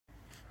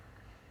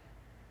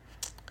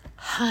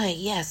Hi,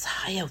 yes,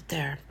 hi out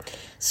there.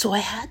 So I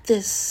had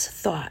this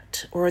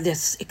thought, or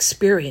this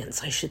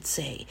experience, I should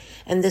say,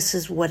 and this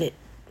is what it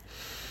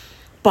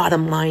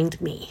bottom lined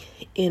me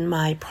in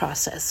my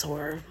process,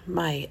 or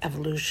my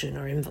evolution,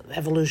 or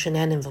evolution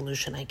and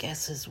involution, I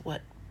guess, is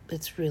what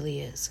it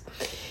really is.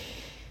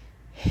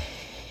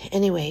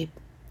 Anyway,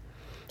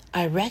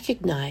 I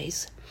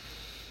recognize,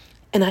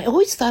 and I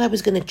always thought I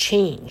was going to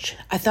change.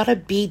 I thought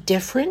I'd be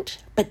different,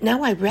 but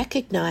now I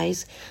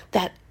recognize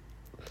that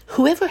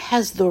whoever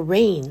has the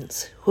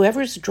reins,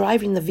 whoever's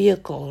driving the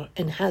vehicle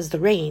and has the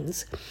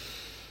reins,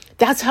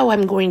 that's how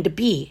I'm going to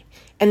be.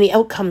 And the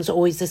outcome's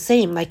always the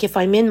same. Like if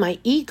I'm in my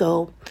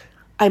ego,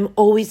 I'm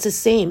always the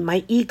same.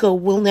 My ego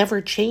will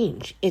never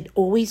change. It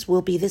always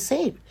will be the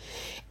same.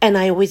 And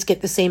I always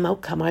get the same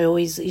outcome.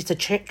 It's a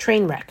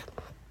train wreck.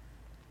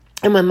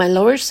 And when my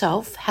lower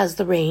self has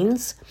the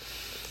reins,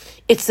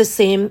 it's the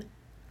same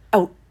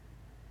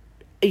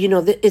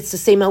it's the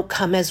same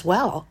outcome as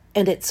well.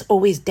 And it's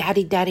always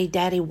daddy, daddy,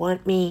 daddy,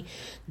 want me,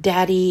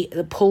 daddy,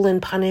 the pull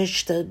and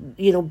punish,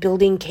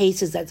 building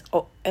cases.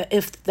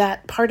 If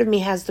that part of me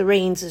has the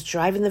reins, is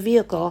driving the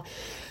vehicle,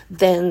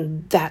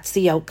 then that's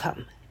the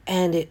outcome.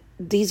 And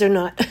these are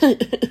not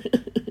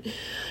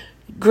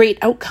great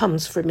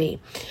outcomes for me.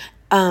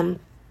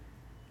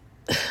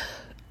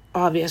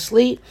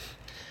 Obviously.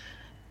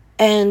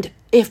 And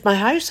if my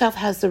higher self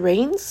has the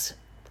reins,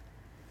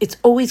 it's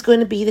always going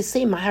to be the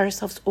same. My higher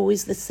self's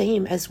always the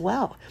same as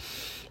well.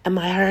 And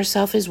my higher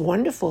self is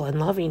wonderful and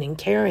loving and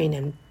caring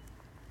and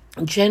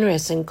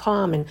generous and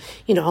calm and,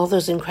 all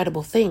those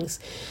incredible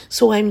things.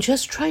 So I'm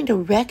just trying to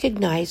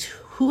recognize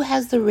who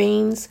has the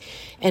reins.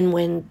 And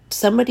when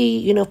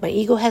somebody, if my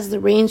ego has the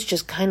reins,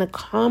 just kind of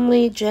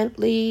calmly,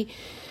 gently,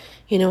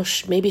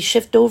 maybe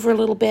shift over a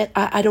little bit.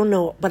 I don't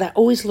know. But I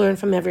always learn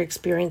from every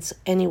experience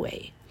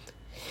anyway,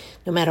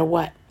 no matter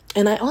what.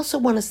 And I also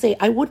want to say,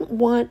 I wouldn't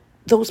want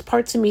those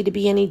parts of me to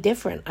be any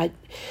different.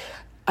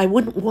 I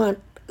wouldn't want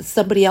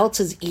somebody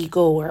else's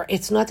ego, or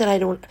it's not that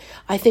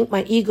I think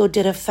my ego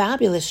did a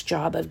fabulous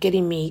job of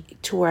getting me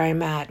to where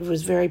I'm at. It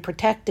was very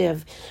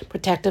protective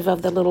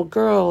of the little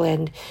girl,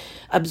 and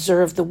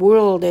observed the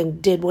world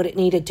and did what it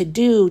needed to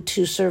do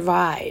to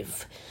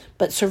survive.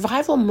 But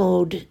survival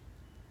mode,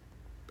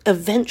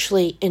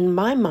 eventually, in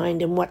my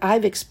mind and what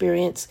I've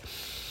experienced,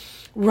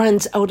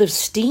 runs out of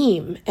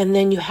steam, and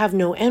then you have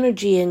no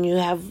energy, and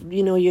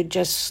you're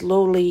just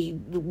slowly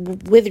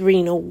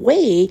withering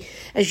away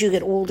as you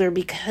get older,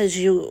 because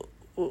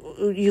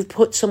you've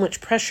put so much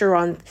pressure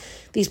on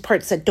these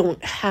parts that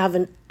don't have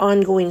an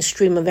ongoing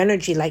stream of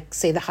energy like,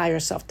 say, the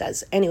higher self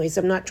does. Anyways,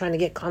 I'm not trying to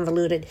get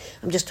convoluted.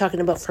 I'm just talking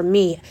about, for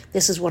me,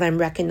 this is what I'm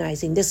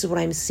recognizing. This is what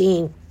I'm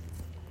seeing.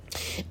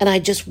 And I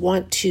just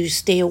want to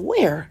stay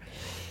aware.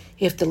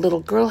 If the little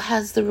girl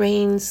has the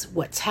reins,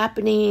 what's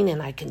happening,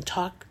 and I can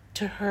talk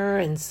to her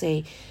and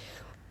say,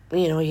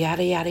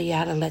 yada, yada,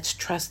 yada, let's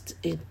trust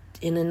it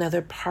in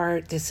another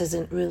part. This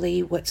isn't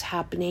really what's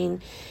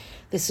happening.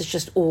 This is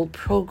just old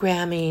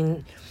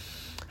programming.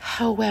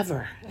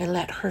 However, and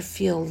let her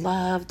feel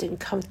loved and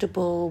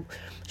comfortable.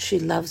 She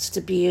loves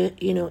to be,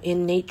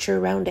 in nature,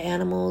 around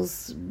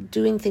animals,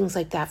 doing things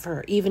like that for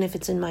her, even if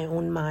it's in my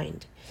own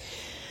mind.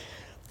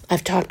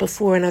 I've talked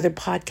before in other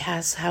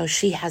podcasts how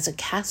she has a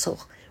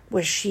castle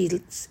where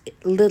she's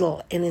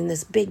little and in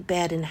this big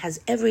bed and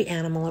has every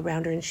animal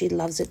around her, and she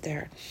loves it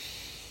there.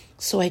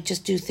 So I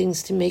just do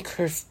things to make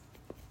her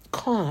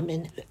calm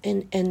and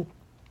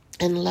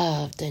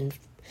loved and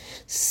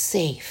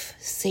safe.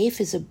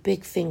 Safe is a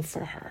big thing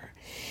for her.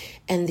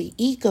 And the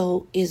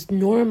ego is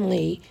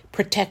normally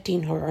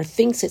protecting her, or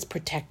thinks it's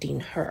protecting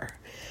her.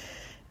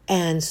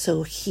 And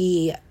so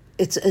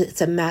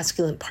it's a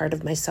masculine part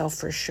of myself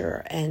for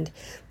sure. And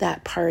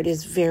that part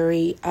is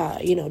very,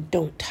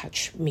 don't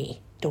touch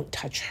me. Don't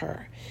touch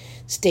her.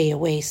 Stay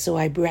away. So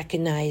I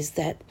recognize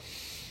that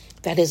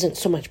isn't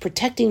so much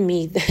protecting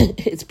me,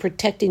 it's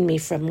protecting me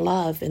from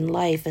love and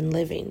life and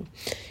living.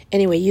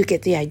 Anyway, you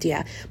get the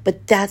idea.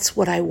 But that's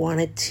what I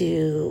wanted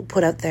to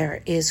put out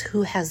there, is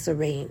who has the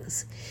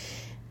reins.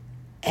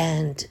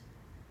 And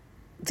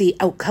the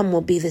outcome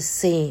will be the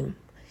same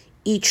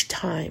each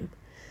time,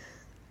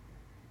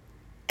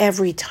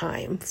 every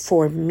time,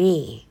 for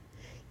me,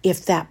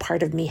 if that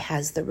part of me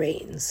has the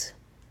reins.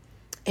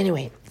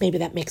 Anyway, maybe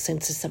that makes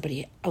sense to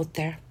somebody out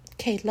there.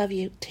 Okay, love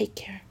you. Take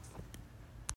care.